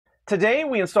Today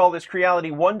we install this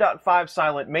Creality 1.5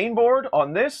 silent mainboard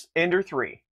on this Ender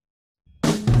 3.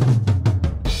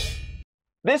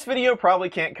 This video probably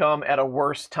can't come at a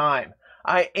worse time.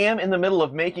 I am in the middle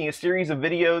of making a series of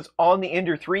videos on the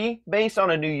Ender 3 based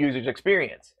on a new user's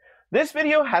experience. This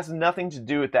video has nothing to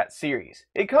do with that series.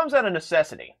 It comes out of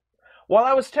necessity. While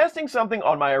I was testing something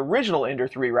on my original Ender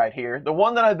 3 right here, the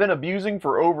one that I've been abusing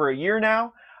for over a year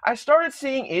now, I started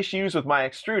seeing issues with my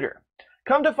extruder.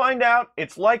 Come to find out,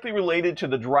 it's likely related to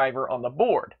the driver on the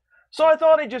board. So I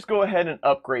thought I'd just go ahead and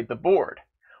upgrade the board.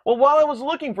 Well, while I was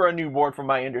looking for a new board for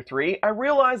my Ender 3, I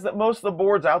realized that most of the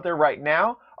boards out there right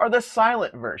now are the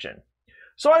silent version.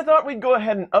 So I thought we'd go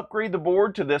ahead and upgrade the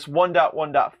board to this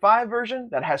 1.1.5 version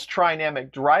that has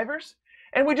trinamic drivers,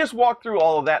 and we just walk through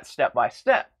all of that step by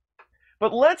step.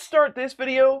 But let's start this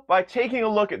video by taking a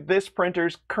look at this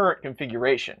printer's current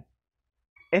configuration.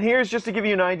 And here's just to give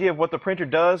you an idea of what the printer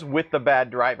does with the bad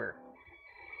driver.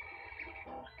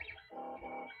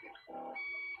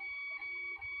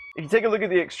 If you take a look at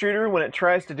the extruder when it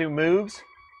tries to do moves,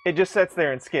 it just sits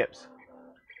there and skips.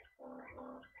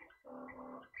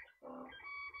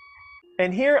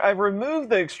 And here I've removed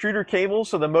the extruder cable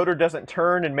so the motor doesn't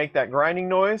turn and make that grinding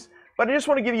noise, but I just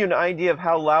want to give you an idea of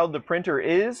how loud the printer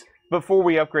is before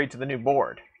we upgrade to the new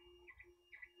board.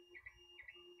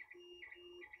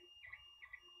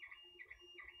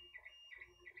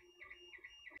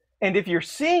 And if you're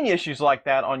seeing issues like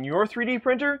that on your 3D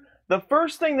printer, the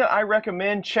first thing that I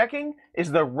recommend checking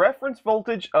is the reference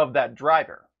voltage of that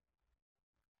driver.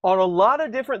 On a lot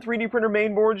of different 3D printer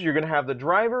mainboards, you're going to have the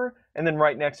driver, and then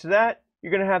right next to that,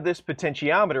 you're going to have this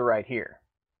potentiometer right here.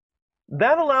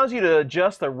 That allows you to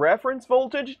adjust the reference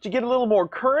voltage to get a little more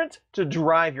current to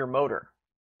drive your motor.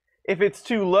 If it's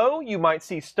too low, you might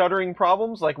see stuttering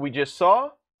problems like we just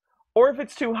saw, or if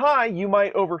it's too high, you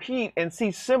might overheat and see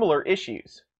similar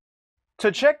issues.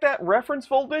 To check that reference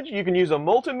voltage, you can use a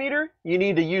multimeter. You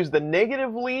need to use the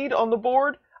negative lead on the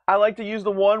board. I like to use the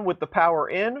one with the power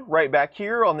in right back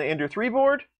here on the Ender 3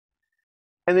 board.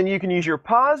 And then you can use your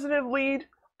positive lead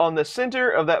on the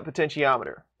center of that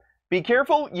potentiometer. Be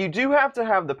careful, you do have to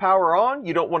have the power on.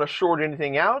 You don't want to short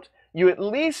anything out. You at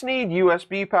least need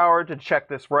USB power to check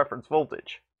this reference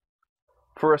voltage.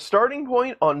 For a starting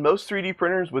point on most 3D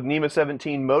printers with NEMA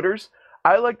 17 motors,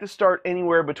 I like to start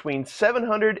anywhere between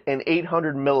 700 and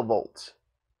 800 millivolts.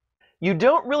 You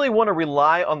don't really want to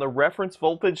rely on the reference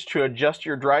voltage to adjust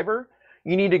your driver.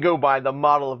 You need to go by the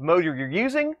model of motor you're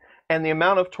using and the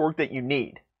amount of torque that you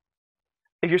need.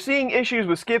 If you're seeing issues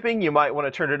with skipping, you might want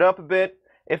to turn it up a bit.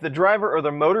 If the driver or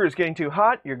the motor is getting too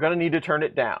hot, you're going to need to turn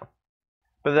it down.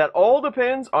 But that all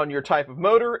depends on your type of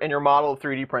motor and your model of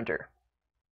 3D printer.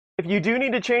 If you do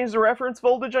need to change the reference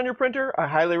voltage on your printer, I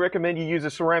highly recommend you use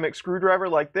a ceramic screwdriver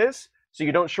like this so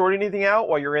you don't short anything out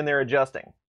while you're in there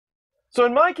adjusting. So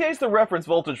in my case, the reference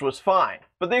voltage was fine,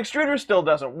 but the extruder still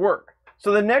doesn't work.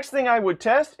 So the next thing I would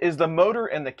test is the motor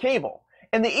and the cable.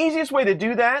 And the easiest way to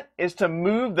do that is to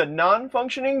move the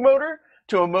non-functioning motor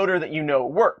to a motor that you know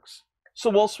works.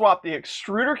 So we'll swap the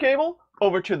extruder cable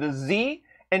over to the Z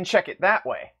and check it that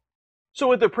way. So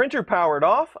with the printer powered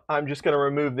off, I'm just going to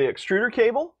remove the extruder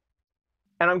cable.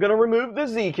 And I'm going to remove the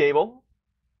Z cable.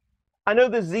 I know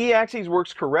the Z axis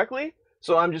works correctly,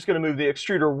 so I'm just going to move the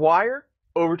extruder wire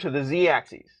over to the Z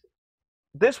axis.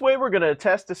 This way we're going to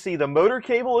test to see the motor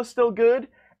cable is still good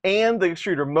and the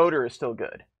extruder motor is still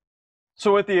good.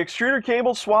 So with the extruder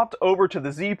cable swapped over to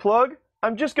the Z plug,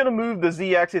 I'm just going to move the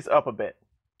Z axis up a bit.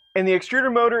 And the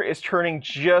extruder motor is turning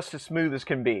just as smooth as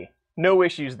can be. No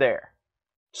issues there.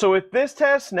 So with this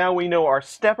test, now we know our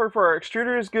stepper for our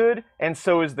extruder is good, and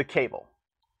so is the cable.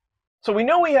 So we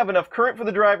know we have enough current for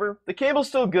the driver, the cable's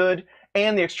still good,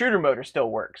 and the extruder motor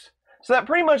still works. So that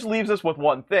pretty much leaves us with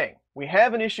one thing. We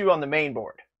have an issue on the main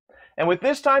board. And with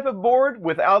this type of board,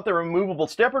 without the removable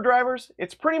stepper drivers,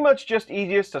 it's pretty much just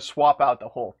easiest to swap out the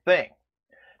whole thing.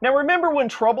 Now remember, when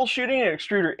troubleshooting an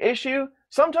extruder issue,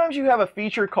 sometimes you have a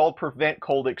feature called Prevent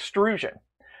Cold Extrusion.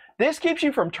 This keeps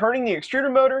you from turning the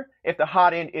extruder motor if the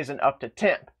hot end isn't up to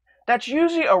temp. That's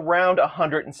usually around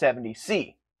 170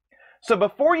 C. So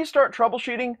before you start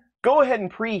troubleshooting, go ahead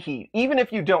and preheat, even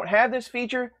if you don't have this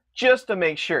feature, just to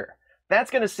make sure.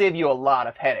 That's going to save you a lot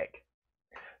of headache.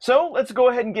 So let's go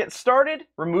ahead and get started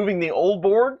removing the old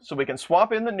board so we can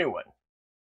swap in the new one.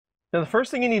 Now the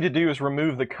first thing you need to do is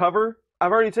remove the cover.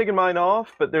 I've already taken mine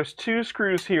off, but there's two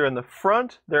screws here in the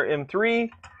front. They're M3, and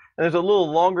there's a little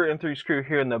longer M3 screw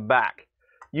here in the back.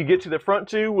 You get to the front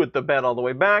two with the bed all the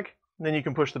way back, then you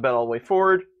can push the bed all the way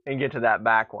forward and get to that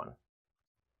back one.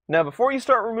 Now before you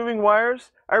start removing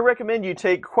wires, I recommend you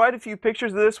take quite a few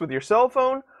pictures of this with your cell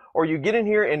phone, or you get in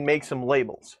here and make some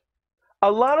labels.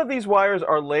 A lot of these wires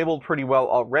are labeled pretty well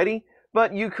already,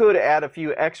 but you could add a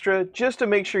few extra just to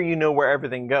make sure you know where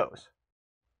everything goes.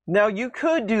 Now you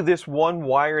could do this one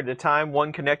wire at a time,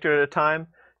 one connector at a time,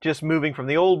 just moving from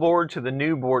the old board to the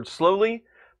new board slowly,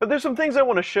 but there's some things I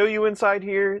want to show you inside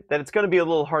here that it's going to be a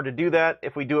little hard to do that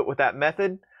if we do it with that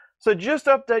method. So just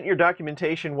update your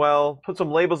documentation well, put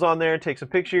some labels on there, take some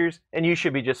pictures, and you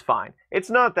should be just fine.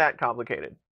 It's not that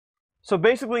complicated. So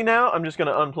basically now I'm just going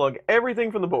to unplug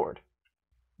everything from the board.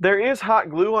 There is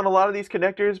hot glue on a lot of these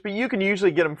connectors, but you can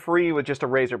usually get them free with just a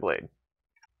razor blade.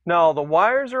 Now all the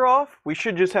wires are off. We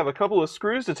should just have a couple of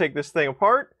screws to take this thing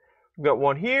apart. We've got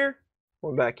one here,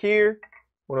 one back here,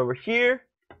 one over here,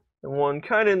 and one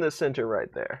kind of in the center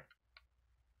right there.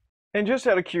 And just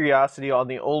out of curiosity, on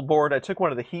the old board, I took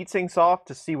one of the heat sinks off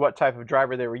to see what type of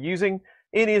driver they were using.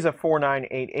 It is a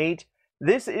 4988.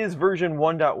 This is version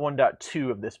 1.1.2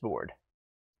 of this board.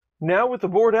 Now with the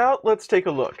board out, let's take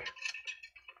a look.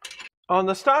 On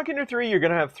the stock Ender 3, you're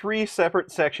going to have three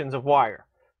separate sections of wire.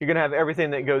 You're going to have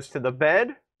everything that goes to the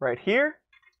bed, right here.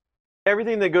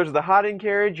 Everything that goes to the hot end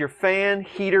carriage, your fan,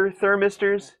 heater,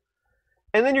 thermistors.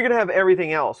 And then you're going to have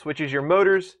everything else, which is your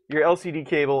motors, your LCD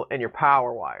cable, and your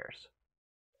power wires.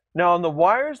 Now on the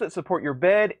wires that support your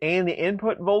bed and the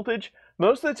input voltage,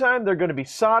 most of the time they're going to be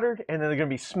soldered and then they're going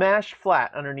to be smashed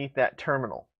flat underneath that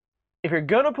terminal. If you're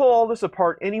going to pull all this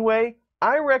apart anyway,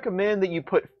 I recommend that you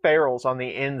put ferrules on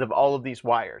the ends of all of these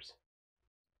wires.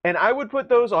 And I would put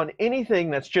those on anything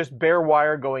that's just bare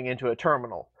wire going into a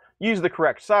terminal. Use the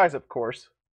correct size, of course.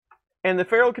 And the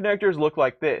ferrule connectors look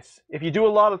like this. If you do a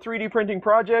lot of 3D printing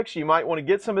projects, you might want to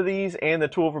get some of these and the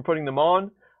tool for putting them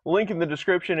on. Link in the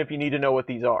description if you need to know what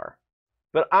these are.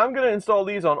 But I'm going to install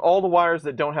these on all the wires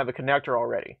that don't have a connector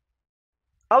already.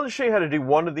 I'll just show you how to do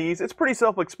one of these. It's pretty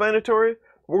self-explanatory.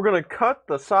 We're going to cut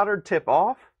the soldered tip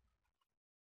off.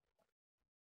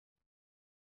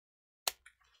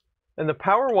 And the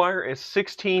power wire is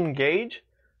 16 gauge,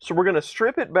 so we're going to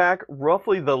strip it back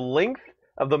roughly the length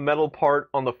of the metal part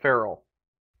on the ferrule.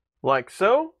 Like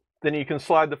so. Then you can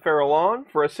slide the ferrule on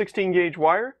for a 16 gauge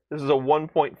wire. This is a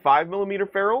 1.5 millimeter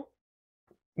ferrule.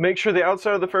 Make sure the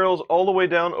outside of the ferrule is all the way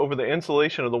down over the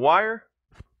insulation of the wire,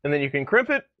 and then you can crimp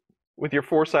it with your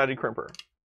 4-sided crimper.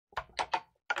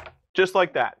 Just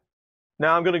like that.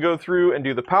 Now I'm going to go through and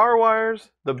do the power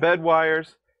wires, the bed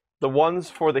wires, the ones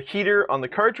for the heater on the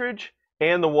cartridge,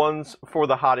 and the ones for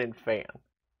the hot end fan.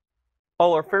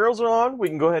 All our ferrules are on. We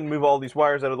can go ahead and move all these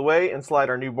wires out of the way and slide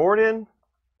our new board in.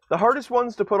 The hardest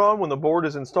ones to put on when the board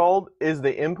is installed is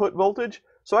the input voltage,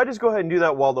 so I just go ahead and do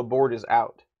that while the board is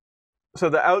out. So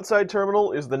the outside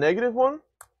terminal is the negative one.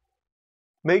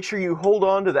 Make sure you hold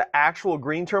on to the actual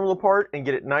green terminal part and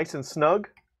get it nice and snug.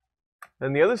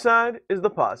 Then the other side is the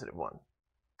positive one.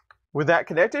 With that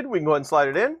connected, we can go ahead and slide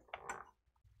it in.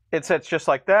 It sets just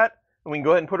like that, and we can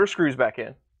go ahead and put our screws back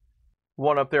in.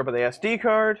 One up there by the SD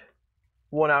card,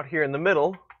 one out here in the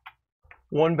middle,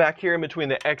 one back here in between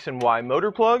the X and Y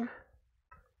motor plug,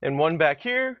 and one back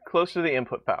here close to the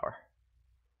input power.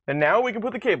 And now we can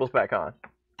put the cables back on.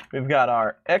 We've got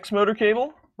our X motor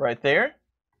cable right there,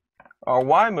 our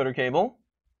Y motor cable,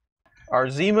 our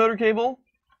Z motor cable,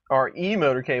 our E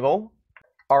motor cable,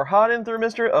 our hot end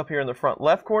thermistor up here in the front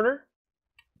left corner,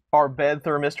 our bed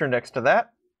thermistor next to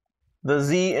that, the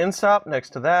Z end stop next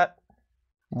to that,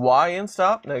 Y end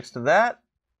stop next to that,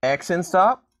 X end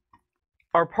stop.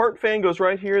 Our part fan goes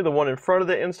right here, the one in front of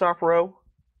the end stop row.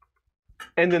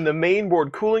 And then the main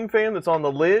board cooling fan that's on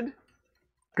the lid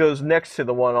goes next to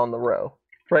the one on the row,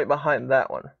 right behind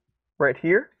that one, right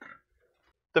here.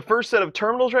 The first set of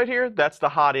terminals right here, that's the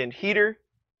hot end heater.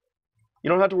 You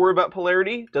don't have to worry about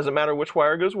polarity, doesn't matter which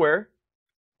wire goes where.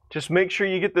 Just make sure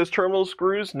you get those terminal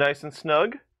screws nice and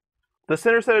snug. The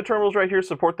center set of terminals right here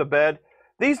support the bed.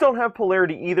 These don't have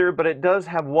polarity either, but it does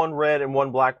have one red and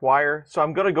one black wire, so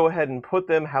I'm going to go ahead and put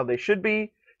them how they should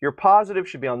be. Your positive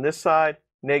should be on this side,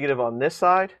 negative on this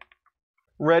side.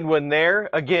 Red one there.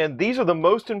 Again, these are the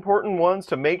most important ones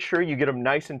to make sure you get them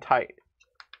nice and tight.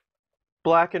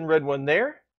 Black and red one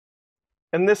there.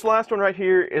 And this last one right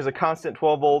here is a constant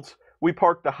 12 volts. We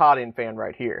parked the hot end fan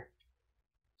right here.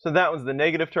 So that was the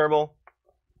negative terminal.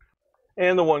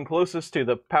 And the one closest to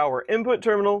the power input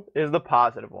terminal is the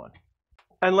positive one.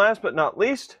 And last but not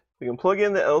least, we can plug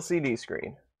in the LCD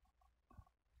screen.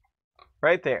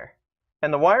 Right there.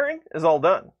 And the wiring is all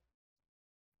done.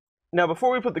 Now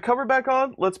before we put the cover back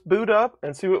on, let's boot up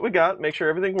and see what we got, make sure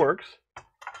everything works.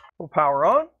 We'll power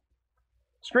on.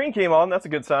 Screen came on, that's a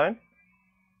good sign.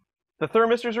 The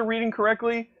thermistors are reading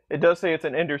correctly. It does say it's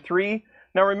an Ender 3.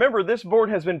 Now remember, this board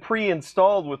has been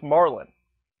pre-installed with Marlin.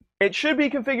 It should be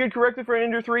configured correctly for an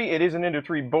Ender 3. It is an Ender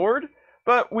 3 board,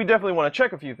 but we definitely want to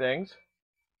check a few things.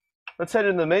 Let's head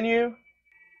into the menu.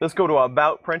 Let's go to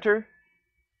About Printer.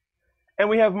 And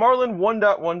we have Marlin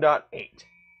 1.1.8.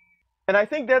 And I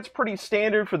think that's pretty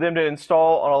standard for them to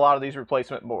install on a lot of these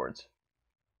replacement boards.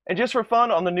 And just for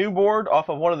fun, on the new board, off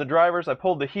of one of the drivers, I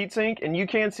pulled the heatsink, and you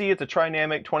can see it's a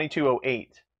Trinamic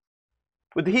 2208.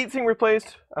 With the heatsink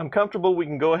replaced, I'm comfortable we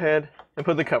can go ahead and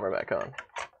put the cover back on.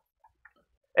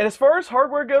 And as far as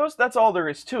hardware goes, that's all there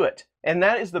is to it. And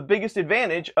that is the biggest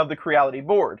advantage of the Creality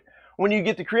board. When you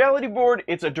get the Creality board,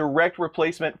 it's a direct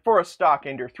replacement for a stock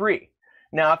Ender 3.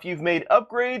 Now, if you've made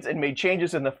upgrades and made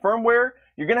changes in the firmware,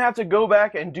 you're going to have to go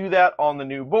back and do that on the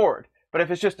new board. But if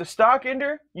it's just a stock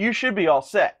Ender, you should be all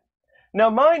set. Now,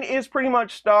 mine is pretty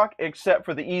much stock except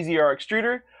for the EZR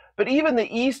extruder, but even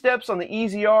the E-steps on the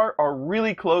EZR are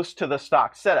really close to the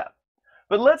stock setup.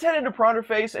 But let's head into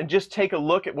Pronterface and just take a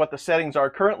look at what the settings are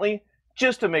currently,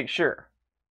 just to make sure.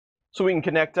 So we can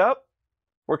connect up.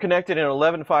 We're connected in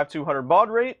 11.5200 baud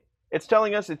rate. It's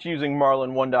telling us it's using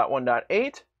Marlin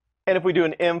 1.1.8. And if we do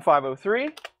an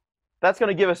M503, that's going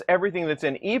to give us everything that's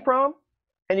in EEPROM.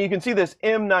 And you can see this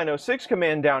M906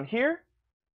 command down here.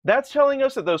 That's telling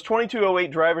us that those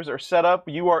 2208 drivers are set up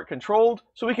UART controlled,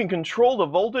 so we can control the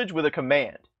voltage with a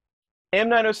command.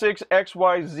 M906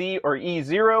 XYZ or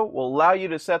E0 will allow you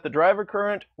to set the driver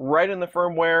current right in the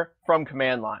firmware from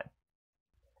command line.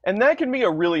 And that can be a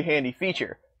really handy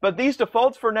feature, but these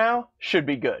defaults for now should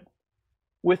be good.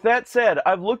 With that said,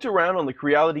 I've looked around on the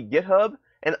Creality GitHub,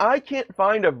 and I can't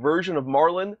find a version of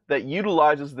Marlin that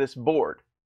utilizes this board.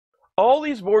 All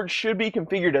these boards should be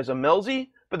configured as a Melzi,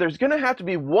 but there's going to have to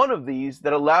be one of these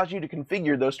that allows you to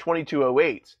configure those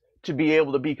 2208s to be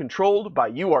able to be controlled by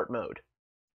UART mode.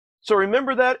 So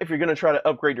remember that if you're going to try to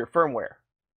upgrade your firmware.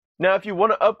 Now, if you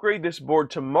want to upgrade this board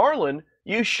to Marlin,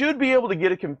 you should be able to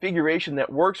get a configuration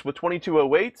that works with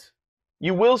 2208s.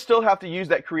 You will still have to use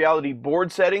that Creality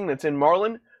board setting that's in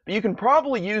Marlin, but you can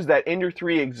probably use that Ender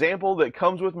 3 example that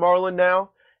comes with Marlin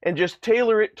now and just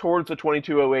tailor it towards the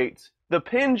 2208s. The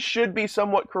pins should be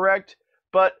somewhat correct,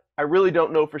 but I really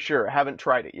don't know for sure. I haven't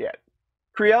tried it yet.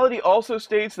 Creality also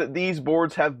states that these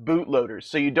boards have bootloaders,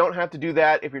 so you don't have to do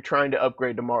that if you're trying to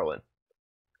upgrade to Marlin.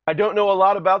 I don't know a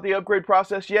lot about the upgrade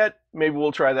process yet. Maybe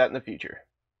we'll try that in the future.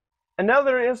 And now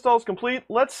that our install is complete,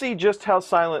 let's see just how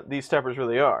silent these steppers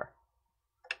really are.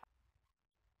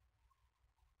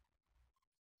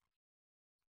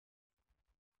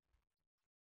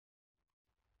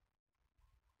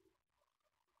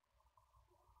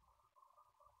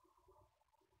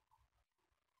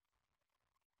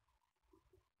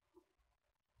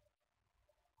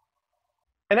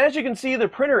 And as you can see, the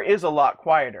printer is a lot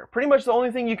quieter. Pretty much the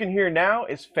only thing you can hear now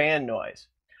is fan noise.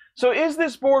 So is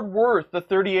this board worth the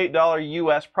 $38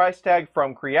 US price tag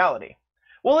from Creality?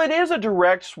 Well, it is a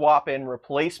direct swap-in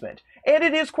replacement, and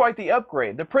it is quite the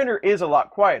upgrade. The printer is a lot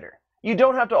quieter. You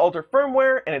don't have to alter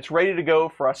firmware, and it's ready to go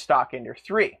for a stock Ender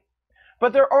 3.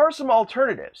 But there are some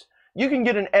alternatives. You can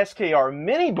get an SKR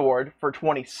mini board for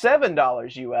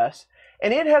 $27 US,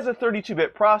 and it has a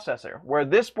 32-bit processor, where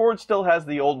this board still has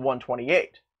the old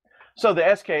 128. So the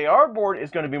SKR board is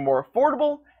going to be more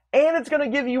affordable, and it's going to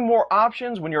give you more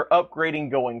options when you're upgrading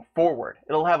going forward.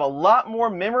 It'll have a lot more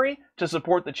memory to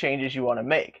support the changes you want to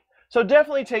make. So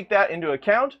definitely take that into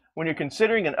account when you're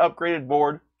considering an upgraded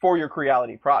board for your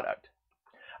Creality product.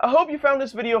 I hope you found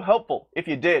this video helpful. If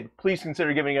you did, please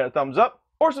consider giving it a thumbs up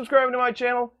or subscribing to my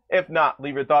channel. If not,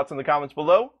 leave your thoughts in the comments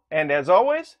below. And as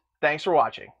always, thanks for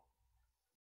watching.